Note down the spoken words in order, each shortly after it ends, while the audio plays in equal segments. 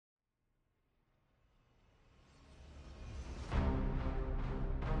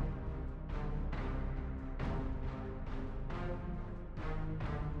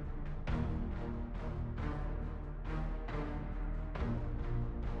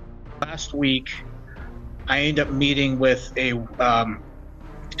last week, I ended up meeting with a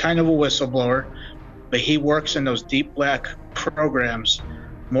kind of a whistleblower, but he works in those deep black programs,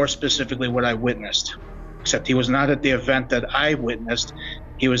 more specifically what I witnessed. Except he was not at the event that I witnessed.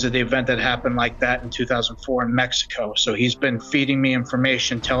 He was at the event that happened like that in 2004 in Mexico. So he's been feeding me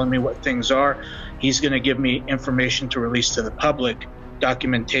information, telling me what things are. He's going to give me information to release to the public,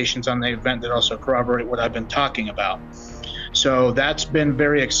 documentations on the event that also corroborate what I've been talking about. So that's been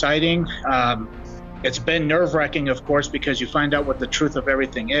very exciting. It's been nerve-wracking, of course, because you find out what the truth of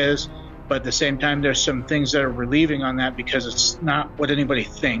everything is. But at the same time, there's some things that are relieving on that because it's not what anybody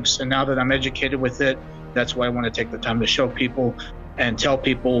thinks. And now that I'm educated with it, that's why I want to take the time to show people and tell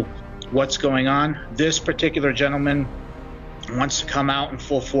people what's going on. This particular gentleman wants to come out in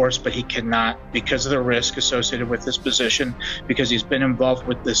full force, but he cannot because of the risk associated with this position, because he's been involved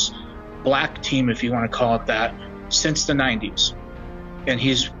with this black team, if you want to call it that, since the 90s. And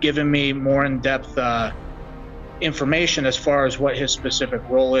he's given me more in-depth information as far as what his specific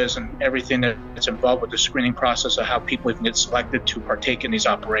role is and everything that's involved with the screening process of how people even get selected to partake in these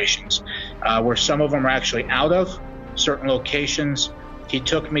operations, where some of them are actually out of certain locations. He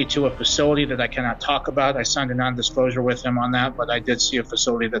took me to a facility that I cannot talk about. I signed a non-disclosure with him on that, but I did see a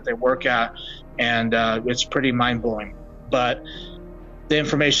facility that they work at, and it's pretty mind-blowing. But the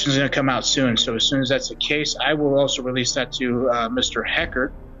information is going to come out soon. So as soon as that's the case, I will also release that to Mr.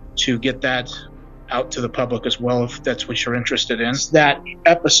 Heckert to get that out to the public as well, if that's what you're interested in. That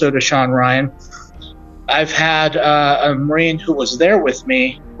episode of Shawn Ryan, I've had a Marine who was there with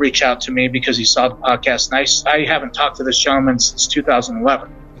me reach out to me because he saw the podcast, and I haven't talked to this gentleman since 2011.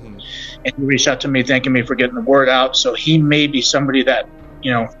 Mm-hmm. And he reached out to me thanking me for getting the word out. So he may be somebody that,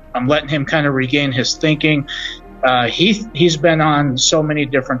 you know, I'm letting him kind of regain his thinking. He's been on so many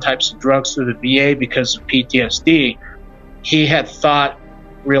different types of drugs through the VA because of PTSD. He had thought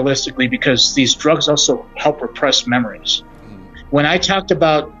realistically, because these drugs also help repress memories. When I talked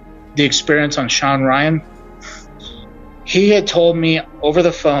about the experience on Shawn Ryan, he had told me over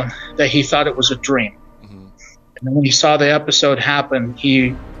the phone that he thought it was a dream. Mm-hmm. And then when he saw the episode happen,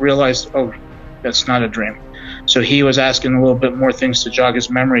 he realized, oh, that's not a dream. So he was asking a little bit more things to jog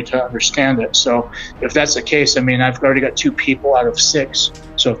his memory to understand it. So if that's the case, I mean, I've already got 2 people out of 6,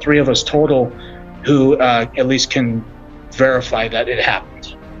 so 3 of us total who at least can verify that it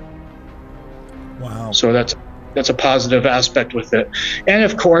happened. Wow. So that's a positive aspect with it. And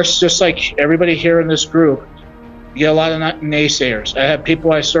of course, just like everybody here in this group, you get a lot of naysayers. I have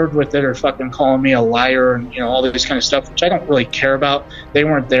people I served with that are fucking calling me a liar and, you know, all this kind of stuff, which I don't really care about. They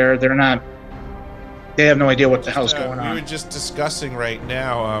weren't there. They have no idea what the hell's going on. We were just discussing right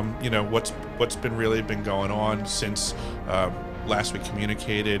now, you know, what's really been going on since last we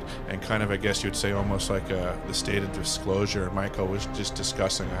communicated, and kind of, I guess you'd say, almost like the state of disclosure. Michael was just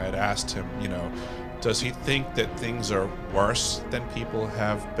discussing. I had asked him, you know, does he think that things are worse than people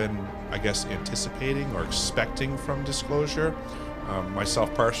have been, I guess, anticipating or expecting from disclosure?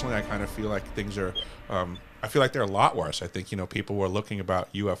 Myself personally, I kind of feel like things are, I feel like they're a lot worse. I think, you know, people were looking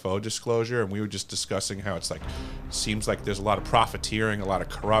about UFO disclosure, and we were just discussing how it's like, seems like there's a lot of profiteering, a lot of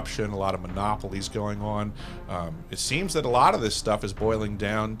corruption, a lot of monopolies going on. It seems that a lot of this stuff is boiling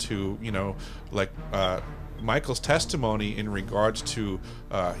down to, you know, like Michael's testimony in regards to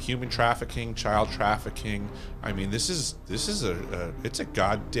human trafficking, child trafficking. I mean, this is it's a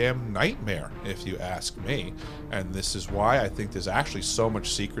goddamn nightmare, if you ask me. And this is why I think there's actually so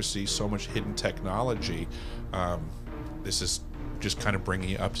much secrecy, so much hidden technology. This is just kind of bringing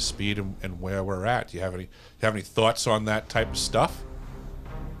you up to speed and where we're at. Do you have any thoughts on that type of stuff?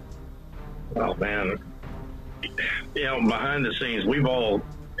 Oh man, you know, behind the scenes, we've all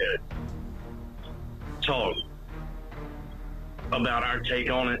talk about our take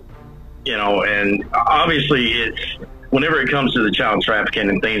on it, you know, and obviously it's, whenever it comes to the child trafficking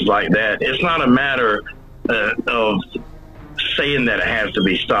and things like that, it's not a matter of saying that it has to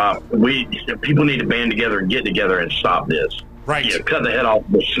be stopped. People need to band together and get together and stop this. Right. Yeah, cut the head off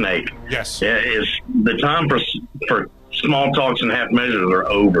the snake. Yes. Yeah, it's the time for small talks and half measures are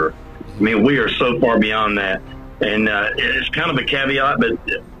over. I mean, we are so far beyond that, and it's kind of a caveat, but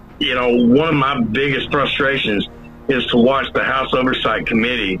you know, one of my biggest frustrations is to watch the House Oversight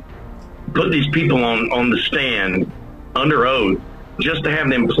Committee put these people on the stand under oath just to have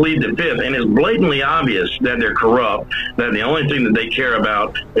them plead the fifth. And it's blatantly obvious that they're corrupt, that the only thing that they care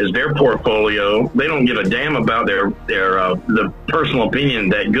about is their portfolio. They don't give a damn about the personal opinion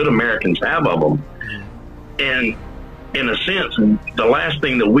that good Americans have of them. And in a sense, the last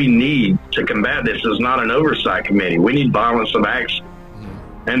thing that we need to combat this is not an oversight committee. We need violence of action.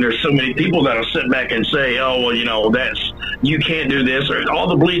 And there's so many people that'll sit back and say, oh, well, you know, you can't do this, or all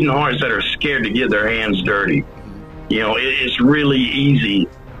the bleeding hearts that are scared to get their hands dirty. You know, it's really easy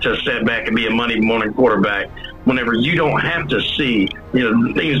to sit back and be a Monday morning quarterback whenever you don't have to see, you know,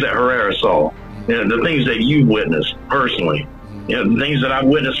 the things that Herrera saw, you know, the things that you witnessed personally, you know, the things that I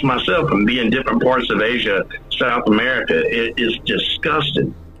witnessed myself and be in different parts of Asia, South America. It is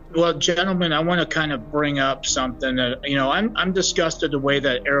disgusting. Well, gentlemen, I want to kind of bring up something that, you know, I'm disgusted the way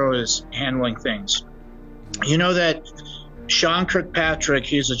that Arrow is handling things. You know that Sean Kirkpatrick,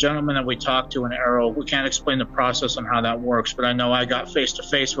 he's a gentleman that we talked to in Arrow. We can't explain the process on how that works, but I know I got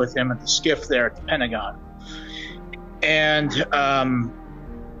face-to-face with him at the skiff there at the Pentagon. And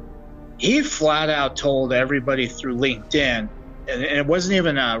he flat out told everybody through LinkedIn, and it wasn't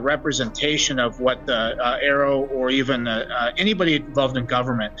even a representation of what the Arrow or even anybody involved in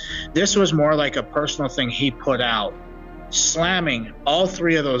government. This was more like a personal thing he put out, slamming all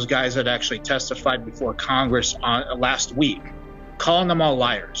three of those guys that actually testified before Congress last week, calling them all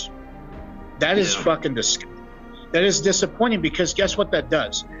liars. That is fucking disgusting. That is disappointing, because guess what that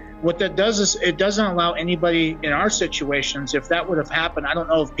does? What that does is it doesn't allow anybody in our situations, if that would have happened, I don't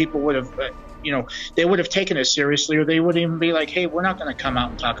know if people would have, you know, they would have taken it seriously, or they would even be like, hey, we're not going to come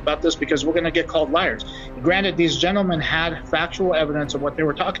out and talk about this because we're going to get called liars. Granted, these gentlemen had factual evidence of what they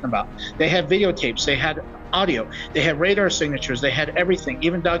were talking about. They had videotapes, they had audio, they had radar signatures, they had everything,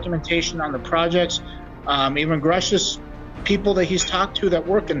 even documentation on the projects, even Grush's people that he's talked to that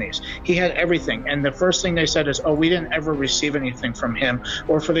work in these. He had everything. And the first thing they said is, oh, we didn't ever receive anything from him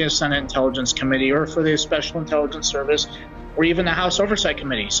or for the Senate Intelligence Committee or for the Special Intelligence Service or even the House Oversight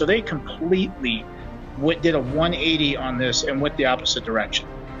Committee. So they completely did a 180 on this and went the opposite direction.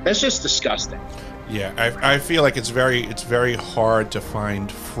 That's just disgusting. Yeah, I feel like it's very hard to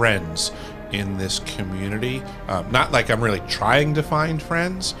find friends in this community. Not like I'm really trying to find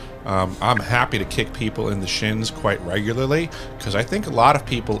friends. I'm happy to kick people in the shins quite regularly, because I think a lot of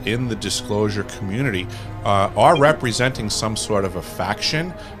people in the disclosure community are representing some sort of a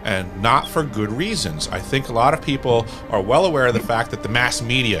faction, and not for good reasons. I think a lot of people are well aware of the fact that the mass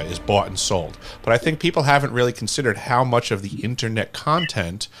media is bought and sold, but I think people haven't really considered how much of the internet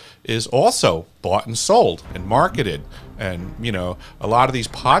content is also bought and sold and marketed. And, you know, a lot of these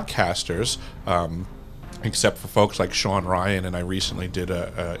podcasters, except for folks like Shawn Ryan, and I recently did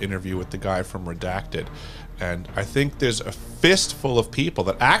a interview with the guy from Redacted, and I think there's a fistful of people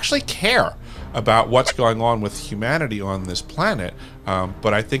that actually care about what's going on with humanity on this planet,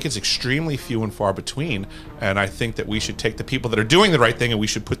 but I think it's extremely few and far between, and I think that we should take the people that are doing the right thing and we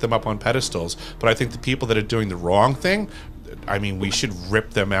should put them up on pedestals, but I think the people that are doing the wrong thing, I mean, we should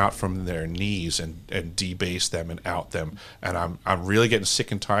rip them out from their knees and debase them and out them. And I'm really getting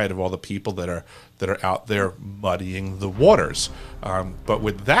sick and tired of all the people that are out there muddying the waters. But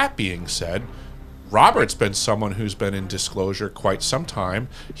with that being said, Robert's been someone who's been in disclosure quite some time.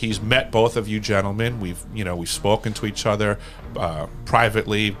 He's met both of you gentlemen. We've spoken to each other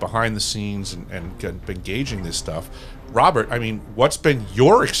privately, behind the scenes, and been gauging this stuff. Robert, I mean, what's been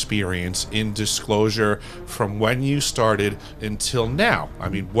your experience in disclosure from when you started until now? I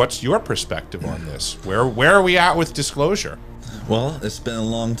mean, what's your perspective on this? Where are we at with disclosure? Well, it's been a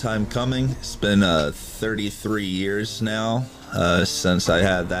long time coming. It's been 33 years now since I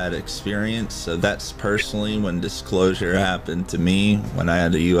had that experience. So that's personally when disclosure happened to me, when I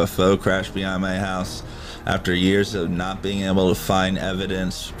had a UFO crash behind my house. After years of not being able to find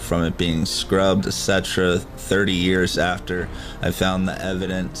evidence from it being scrubbed, etc., 30 years after I found the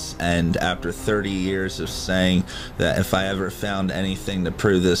evidence, and after 30 years of saying that if I ever found anything to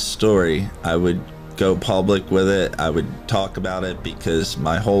prove this story, I would go public with it, I would talk about it, because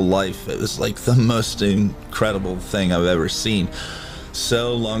my whole life it was like the most incredible thing I've ever seen.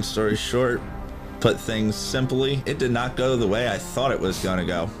 So, long story short, put things simply, it did not go the way I thought it was going to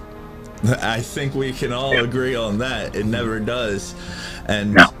go. I think we can all agree on that. It never does.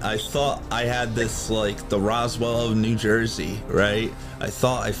 And no. I thought I had this, like, the Roswell of New Jersey, right? I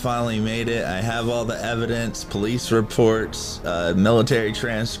thought I finally made it. I have all the evidence, police reports, military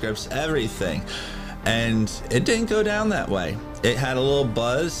transcripts, everything. And it didn't go down that way. It had a little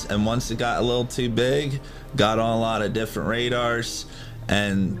buzz, and once it got a little too big, got on a lot of different radars,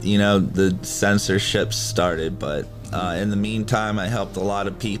 and, you know, the censorship started. But in the meantime, I helped a lot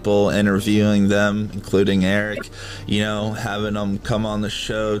of people, interviewing them, including Eric, you know, having them come on the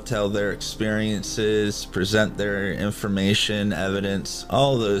show, tell their experiences, present their information, evidence,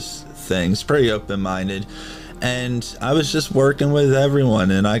 all those things, pretty open-minded. And I was just working with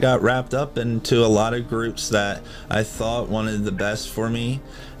everyone, and I got wrapped up into a lot of groups that I thought wanted the best for me,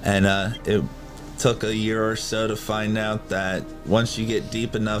 and took a year or so to find out that once you get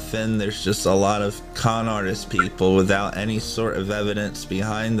deep enough in, there's just a lot of con artist people without any sort of evidence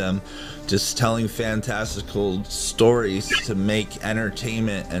behind them, just telling fantastical stories to make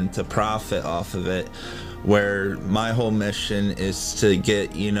entertainment and to profit off of it. Where my whole mission is to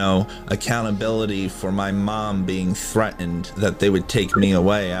get, you know, accountability for my mom being threatened that they would take me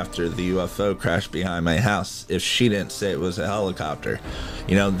away after the UFO crashed behind my house if she didn't say it was a helicopter.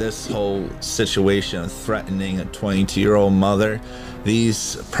 You know, this whole situation of threatening a 22-year-old mother,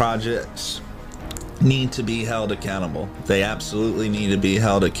 these projects need to be held accountable. They absolutely need to be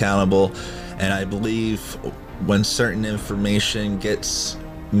held accountable. And I believe when certain information gets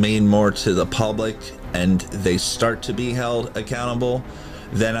made more to the public and they start to be held accountable,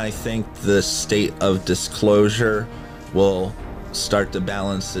 then I think the state of disclosure will start to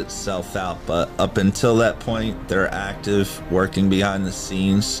balance itself out. But up until that point, they're active, working behind the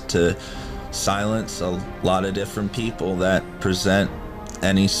scenes to silence a lot of different people that present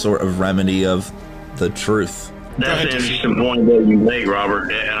any sort of remedy of the truth. That's an interesting point that you make,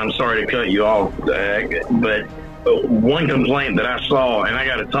 Robert, and I'm sorry to cut you off, but one complaint that I saw, and I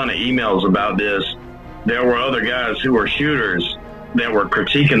got a ton of emails about this, there were other guys who were shooters that were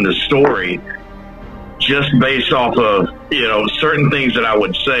critiquing the story just based off of, you know, certain things that I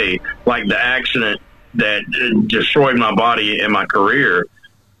would say, like the accident that destroyed my body and my career.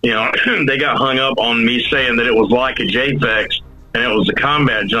 You know, they got hung up on me saying that it was like a JPEG and it was a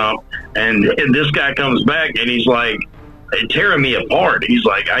combat jump. And this guy comes back and he's like tearing me apart. He's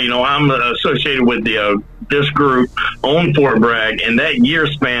like, you know, I'm associated with the this group on Fort Bragg. In that year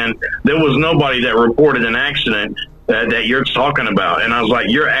span, there was nobody that reported an accident that you're talking about. And I was like,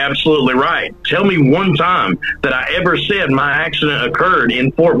 you're absolutely right. Tell me one time that I ever said my accident occurred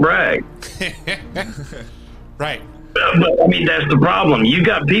in Fort Bragg. Right. But I mean, that's the problem. You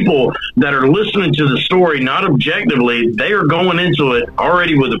got people that are listening to the story not objectively. They are going into it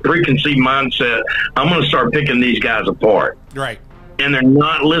already with a preconceived mindset. I'm going to start picking these guys apart. Right. And they're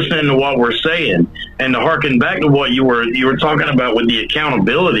not listening to what we're saying. And to harken back to what you were talking about with the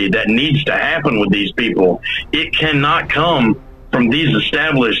accountability that needs to happen with these people, it cannot come from these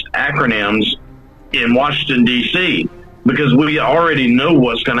established acronyms in Washington, D.C., because we already know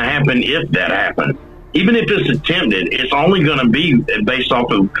what's going to happen if that happens. Even if it's attempted, it's only going to be based off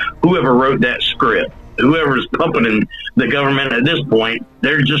of whoever wrote that script. Whoever's puppeting the government at this point,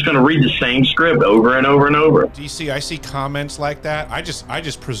 they're just going to read the same script over and over and over. DC, I see comments like that. I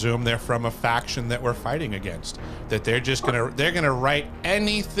just presume they're from a faction that we're fighting against. That they're gonna write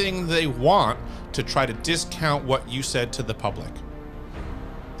anything they want to try to discount what you said to the public.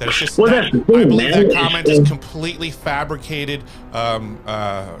 That it's just, well, that, that's the thing, I believe man. that comment is completely fabricated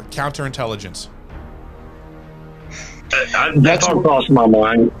counterintelligence. That's what crossed my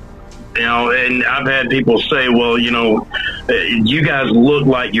mind. You know, and I've had people say, well, you know, you guys look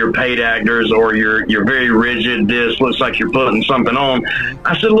like you're paid actors, or you're very rigid. This looks like you're putting something on.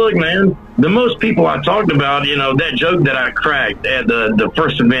 I said, look, man, the most people I talked about, you know, that joke that I cracked at the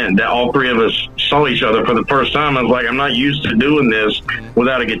first event that all three of us saw each other for the first time, I was like, I'm not used to doing this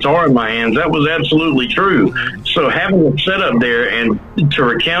without a guitar in my hands. That was absolutely true. So having a setup there and to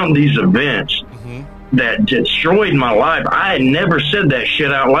recount these events that destroyed my life, I had never said that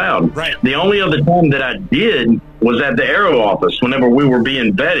shit out loud. Right. The only other time that I did was at the Aero office whenever we were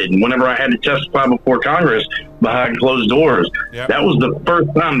being vetted and whenever I had to testify before Congress behind closed doors. Yep. That was the first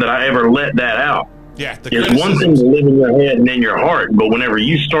time that I ever let that out. Yeah, it's one thing to live in your head and in your heart, but whenever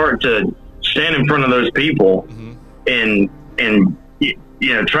you start to stand in front of those people and you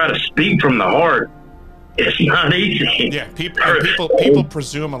know, try to speak from the heart, it's not easy. Yeah, people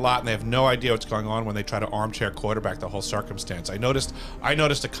presume a lot, and they have no idea what's going on when they try to armchair quarterback the whole circumstance. I noticed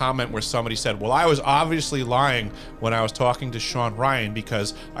a comment where somebody said, well, I was obviously lying when I was talking to Shawn Ryan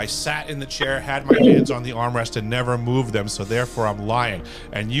because I sat in the chair, had my hands on the armrest, and never moved them, so therefore I'm lying.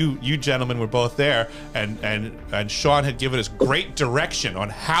 And you gentlemen were both there, and Shawn had given us great direction on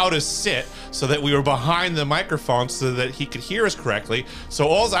how to sit so that we were behind the microphone so that he could hear us correctly. So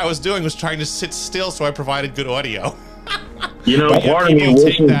all I was doing was trying to sit still so I provided good audio. You know, part of me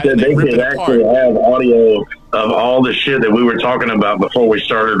wishes that they could actually have audio of all the shit that we were talking about before we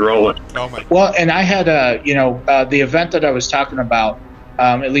started rolling. Oh my. Well, and I had the event that I was talking about,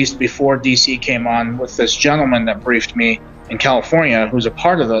 at least before DC came on, with this gentleman that briefed me in California, who's a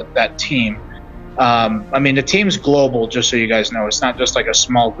part of that team. I mean, the team's global, just so you guys know. It's not just like a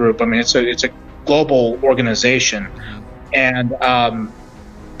small group. I mean, it's a global organization, and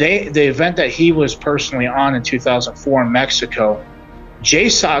the event that he was personally on in 2004 in Mexico,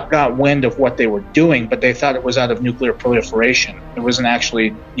 JSOC got wind of what they were doing, but they thought it was out of nuclear proliferation. It wasn't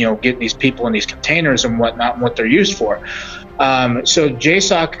actually, getting these people in these containers and whatnot and what they're used for. So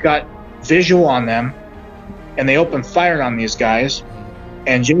JSOC got visual on them, and they opened fire on these guys,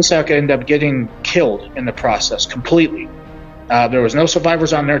 and JSOC ended up getting killed in the process completely. There was no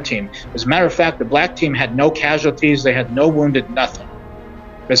survivors on their team. As a matter of fact, the black team had no casualties. They had no wounded, nothing.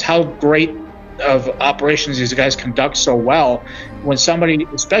 Because how great of operations these guys conduct so well. When somebody,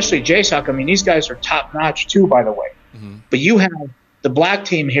 especially JSOC, I mean, these guys are top notch too, by the way. But you have the black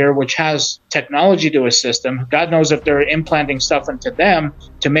team here, which has technology to assist them. God knows if they're implanting stuff into them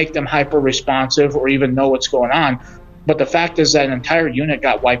to make them hyper responsive or even know what's going on. But the fact is that an entire unit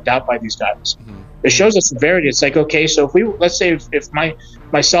got wiped out by these guys. It shows the severity. It's like, okay, so if we, let's say if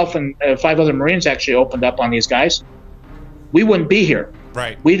myself and 5 other Marines actually opened up on these guys, we wouldn't be here.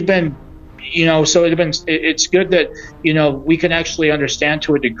 Right. We'd been, so it's good that, we can actually understand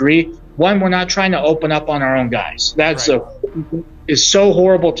to a degree. One, we're not trying to open up on our own guys. That's is so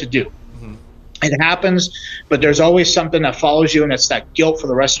horrible to do. It happens, but there's always something that follows you, and it's that guilt for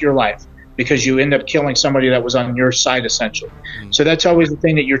the rest of your life because you end up killing somebody that was on your side, essentially. So that's always the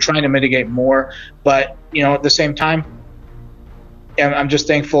thing that you're trying to mitigate more. But, at the same time, I'm just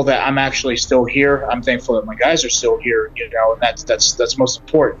thankful that I'm actually still here. I'm thankful that my guys are still here, and that's most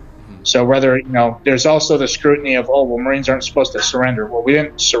important. So whether, there's also the scrutiny of, Marines aren't supposed to surrender. Well, we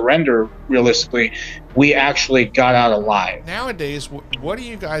didn't surrender realistically. We actually got out alive. Nowadays, what do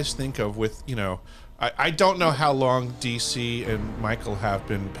you guys think of with, I don't know how long DC and Michael have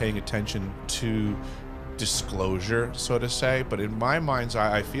been paying attention to disclosure, so to say, but in my mind's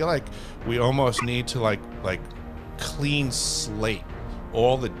eye, I feel like we almost need to like clean slate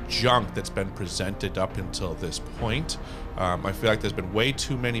all the junk that's been presented up until this point. I feel like there's been way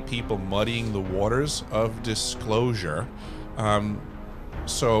too many people muddying the waters of disclosure.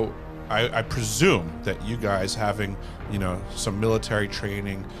 So I presume that you guys having, some military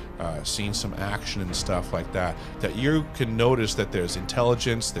training, seen some action and stuff like that, that you can notice that there's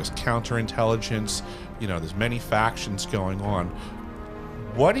intelligence, there's counterintelligence, there's many factions going on.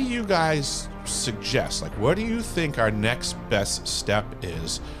 What do you guys suggest? Like, what do you think our next best step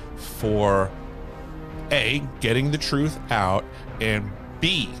is for A, getting the truth out, and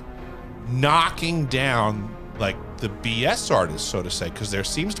B, knocking down like the BS artists, so to say, because there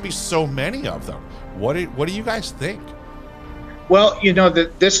seems to be so many of them. What do you guys think? Well,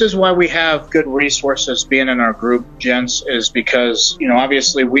 this is why we have good resources being in our group, gents, is because,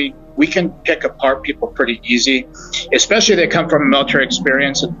 obviously we can pick apart people pretty easy, especially if they come from a military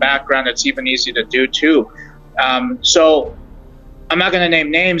experience and background. It's even easy to do too. So I'm not going to name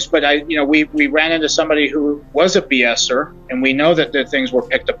names, but we ran into somebody who was a BSer, and we know that the things were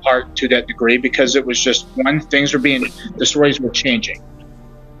picked apart to that degree because it was just the stories were changing.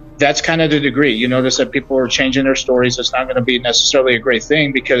 That's kind of the degree. You notice that people are changing their stories. It's not going to be necessarily a great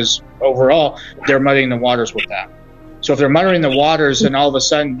thing because overall they're muddying the waters with that. So if they're muddying the waters, and all of a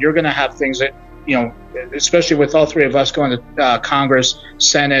sudden you're going to have things that, especially with all 3 of us going to Congress,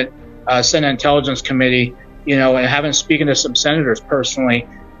 Senate Intelligence Committee, and speaking to some senators personally,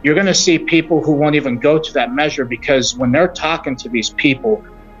 you're going to see people who won't even go to that measure because when they're talking to these people,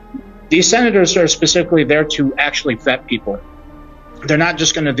 these senators are specifically there to actually vet people. They're not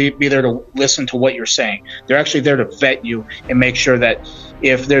just going to be there to listen to what you're saying. They're actually there to vet you and make sure that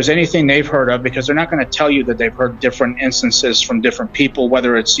if there's anything they've heard of, because they're not going to tell you that they've heard different instances from different people,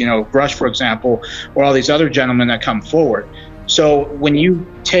 whether it's, Brush, for example, or all these other gentlemen that come forward. So when you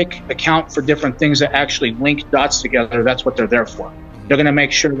take account for different things that actually link dots together, that's what they're there for. They're going to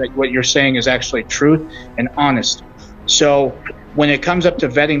make sure that what you're saying is actually truth and honest. So when it comes up to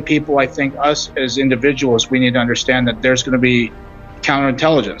vetting people, I think us as individuals, we need to understand that there's going to be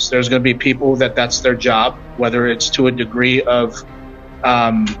counterintelligence. There's going to be people that's their job, whether it's to a degree of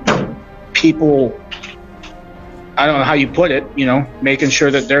people, I don't know how you put it, making sure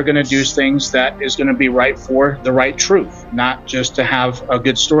that they're going to do things that is going to be right for the right truth, not just to have a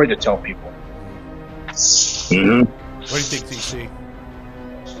good story to tell people. What do you think, DC?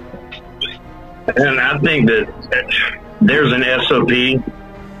 And I think that there's an SOP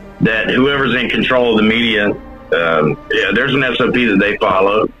that whoever's in control of the media, there's an SOP that they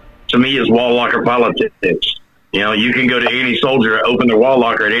follow. To me, it's wall locker politics. You can go to any soldier, open their wall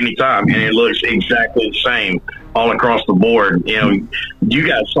locker at any time, and it looks exactly the same all across the board. You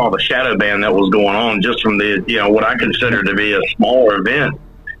guys saw the shadow ban that was going on just from the, what I consider to be a smaller event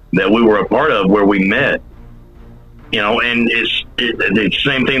that we were a part of where we met. And it's the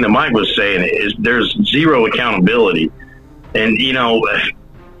same thing that Mike was saying, is there's zero accountability. And,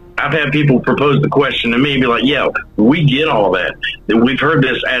 I've had people propose the question to me and be like, yeah, we get all that. We've heard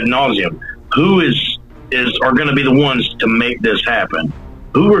this ad nauseum. Who are going to be the ones to make this happen?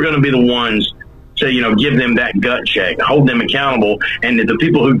 Who are going to be the ones to, you know, give them that gut check, hold them accountable? And the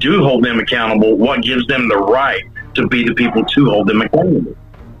people who do hold them accountable, what gives them the right to be the people to hold them accountable?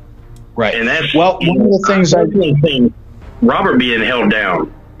 Right. And that's, well, one of the things I think Robert being held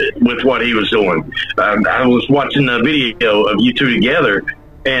down with what he was doing. I was watching the video of you two together,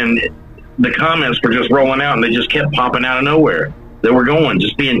 and the comments were just rolling out, and they just kept popping out of nowhere. They were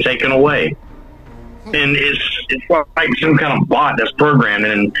just being taken away. And it's like some kind of bot that's programmed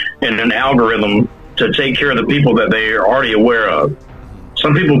in an algorithm to take care of the people that they are already aware of.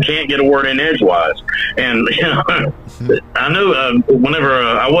 Some people can't get a word in edgewise. And, you know, I know whenever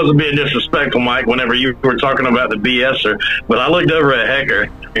I wasn't being disrespectful, Mike, whenever you were talking about the BSer, but I looked over at Hecker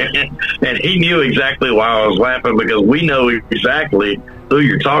and he knew exactly why I was laughing, because we know exactly who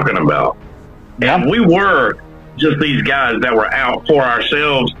you're talking about. Yeah. And we were just these guys that were out for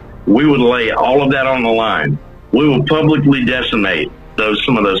ourselves. We would lay all of that on the line. We would publicly decimate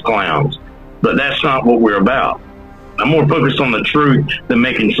some of those clowns. But that's not what we're about. I'm more focused on the truth than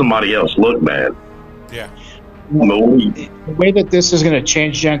making somebody else look bad. Yeah. The way that this is going to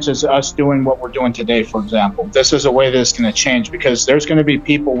change, gents, is us doing what we're doing today, for example. This is a way that it's going to change, because there's going to be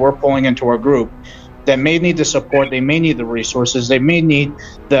people we're pulling into our group that may need the support, they may need the resources, they may need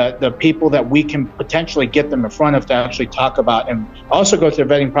the people that we can potentially get them in front of to actually talk about and also go through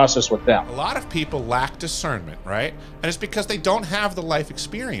the vetting process with them. A lot of people lack discernment, right? And it's because they don't have the life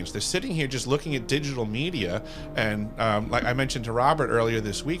experience. They're sitting here just looking at digital media, and like I mentioned to Robert earlier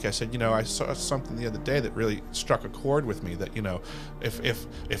this week, I said, you know, I saw something the other day that really struck a chord with me, that, you know,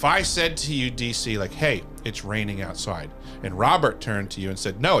 if I said to you, DC, like, hey, it's raining outside, and Robert turned to you and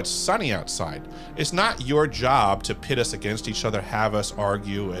said, no, it's sunny outside, it's not your job to pit us against each other, have us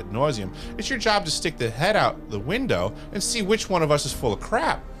argue ad nauseum. It's your job to stick the head out the window and see which one of us is full of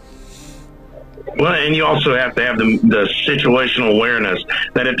crap. Well, and you also have to have the situational awareness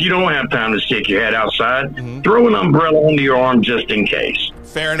that if you don't have time to stick your head outside, throw an umbrella under your arm just in case.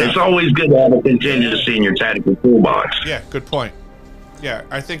 Fair enough. It's always good to have a contingency in your tactical toolbox. Yeah, good point. Yeah,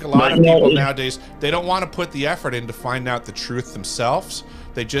 I think a lot of people nowadays, they don't want to put the effort in to find out the truth themselves.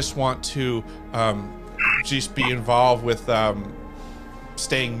 They just want to just be involved with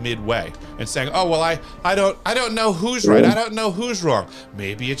staying midway and saying, oh, well, I don't know who's right, I don't know who's wrong,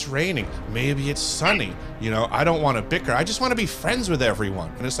 maybe it's raining, maybe it's sunny, you know, I don't want to bicker, I just want to be friends with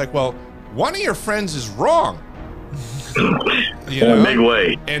everyone. And it's like, well, one of your friends is wrong, you know, big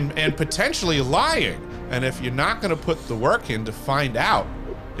way, and potentially lying. And if you're not going to put the work in to find out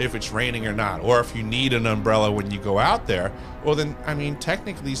if it's raining or not, or if you need an umbrella when you go out there, well then, I mean,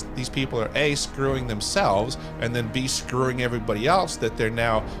 technically these people are A, screwing themselves, and then B, screwing everybody else, that they're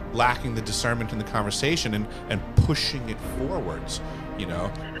now lacking the discernment in the conversation and pushing it forwards, you know?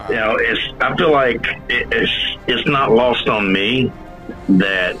 You know, I feel like it's not lost on me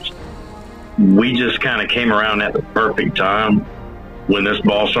that we just kind of came around at the perfect time when this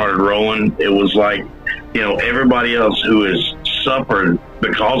ball started rolling. It was like, you know, everybody else who has suffered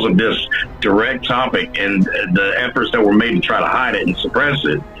because of this direct topic and the efforts that were made to try to hide it and suppress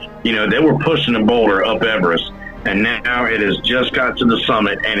it, you know, they were pushing the boulder up Everest, and now it has just got to the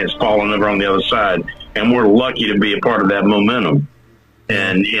summit and it's falling over on the other side, and we're lucky to be a part of that momentum.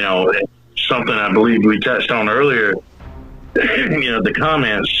 And, you know, something I believe we touched on earlier, you know, the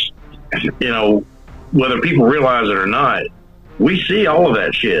comments, you know, whether people realize it or not, we see all of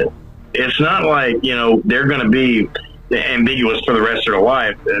that shit. It's not like, you know, they're going to be ambiguous for the rest of their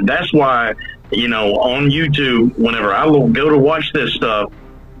life. That's why, you know, on YouTube, whenever I go to watch this stuff,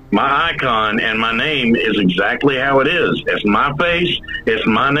 my icon and my name is exactly how it is. It's my face, it's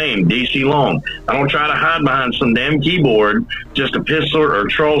my name, DC Long. I don't try to hide behind some damn keyboard just to piss or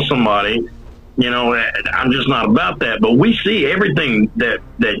troll somebody. You know, I'm just not about that. But we see everything that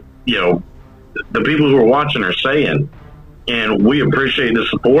you know, the people who are watching are saying, and we appreciate the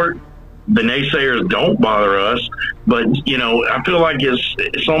support. The naysayers don't bother us, but, you know, I feel like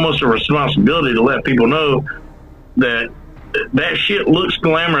it's almost a responsibility to let people know that that shit looks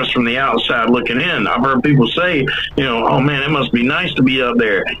glamorous from the outside looking in. I've heard people say, you know, oh man, it must be nice to be up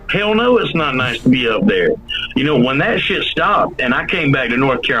there. Hell no, it's not nice to be up there. You know, when that shit stopped and I came back to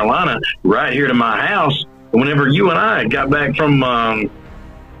North Carolina, right here to my house, whenever you and I got back from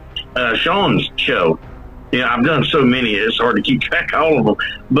Shawn's show, you know, I've done so many, it's hard to keep track of all of them,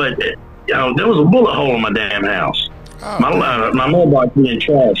 but you know, there was a bullet hole in my damn house. My mailbox being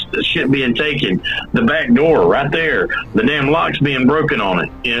trashed, the shit being taken, the back door right there, the damn locks being broken on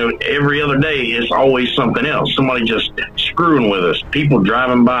it. You know, every other day it's always something else. Somebody just screwing with us. People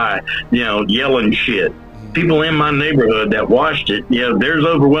driving by, you know, yelling shit. People in my neighborhood that watched it, you know, there's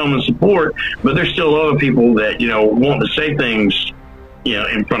overwhelming support, but there's still other people that, you know, want to say things, you know,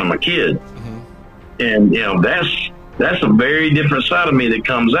 in front of my kid. And, you know, that's a very different side of me that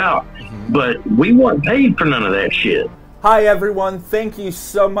comes out. But we weren't paid for none of that shit. Hi everyone, thank you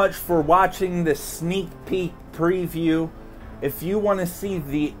so much for watching this sneak peek preview. If you want to see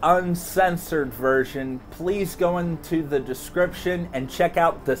the uncensored version, please go into the description and check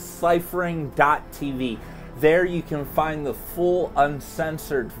out deciphering.tv. There you can find the full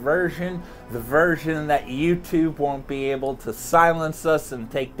uncensored version, the version that YouTube won't be able to silence us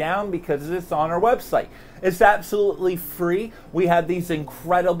and take down because it's on our website. It's absolutely free. We have these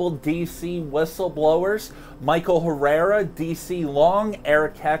incredible DC whistleblowers, Michael Herrera, DC Long,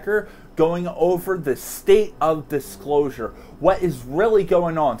 Eric Hecker, going over the state of disclosure, what is really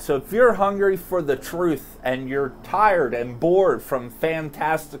going on. So if you're hungry for the truth and you're tired and bored from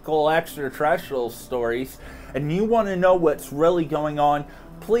fantastical extraterrestrial stories and you want to know what's really going on,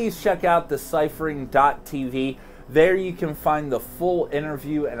 please check out deciphering.tv. There you can find the full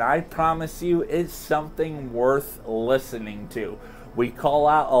interview, and I promise you it's something worth listening to. We call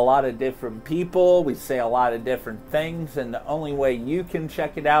out a lot of different people, we say a lot of different things, and the only way you can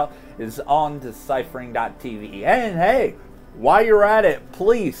check it out is on deciphering.tv. And hey, while you're at it,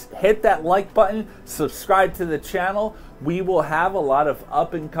 please hit that like button, subscribe to the channel. We will have a lot of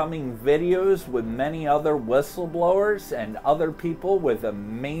up-and-coming videos with many other whistleblowers and other people with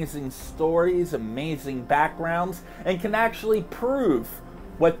amazing stories, amazing backgrounds, and can actually prove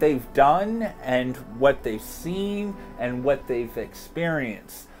what they've done and what they've seen and what they've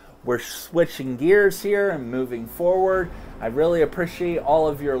experienced. We're switching gears here and moving forward. I really appreciate all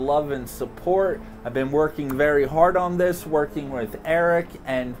of your love and support. I've been working very hard on this, working with Eric,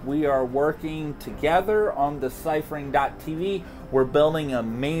 and we are working together on deciphering.tv. We're building an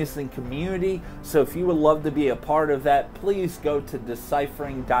amazing community, so if you would love to be a part of that, please go to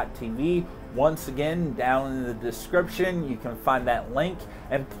deciphering.tv. Once again, down in the description, you can find that link.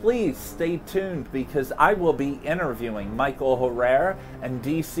 And please stay tuned because I will be interviewing Michael Herrera and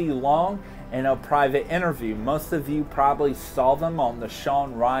DC Long in a private interview. Most of you probably saw them on the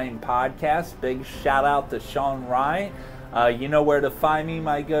Shawn Ryan podcast. Big shout out to Shawn Ryan. You know where to find me,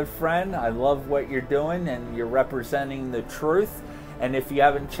 my good friend. I love what you're doing and you're representing the truth. And if you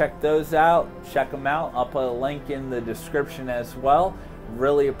haven't checked those out, check them out. I'll put a link in the description as well.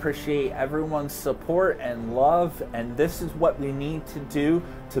 Really appreciate everyone's support and love, and this is what we need to do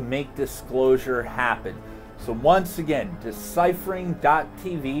to make disclosure happen. So once again,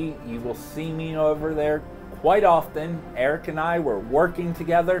 deciphering.tv, you will see me over there quite often. Eric and I were working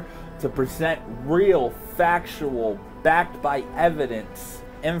together to present real, factual, backed by evidence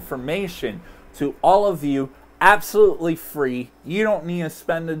information to all of you, absolutely free. You don't need to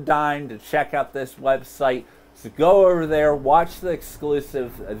spend a dime to check out this website. So go over there, watch the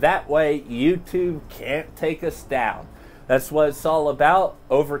exclusive. That way YouTube can't take us down. That's what it's all about,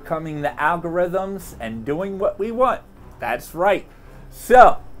 overcoming the algorithms and doing what we want. That's right.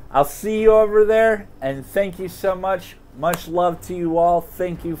 So I'll see you over there, and thank you so much. Much love to you all.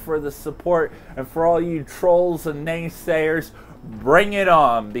 Thank you for the support, and for all you trolls and naysayers, bring it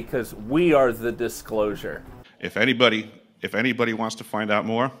on, because we are the disclosure. If anybody wants to find out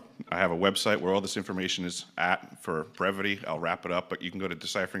more, I have a website where all this information is at. For brevity, I'll wrap it up, but you can go to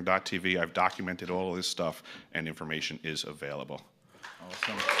deciphering.tv. I've documented all of this stuff, and information is available.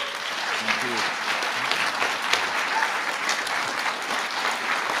 Awesome. Thank you.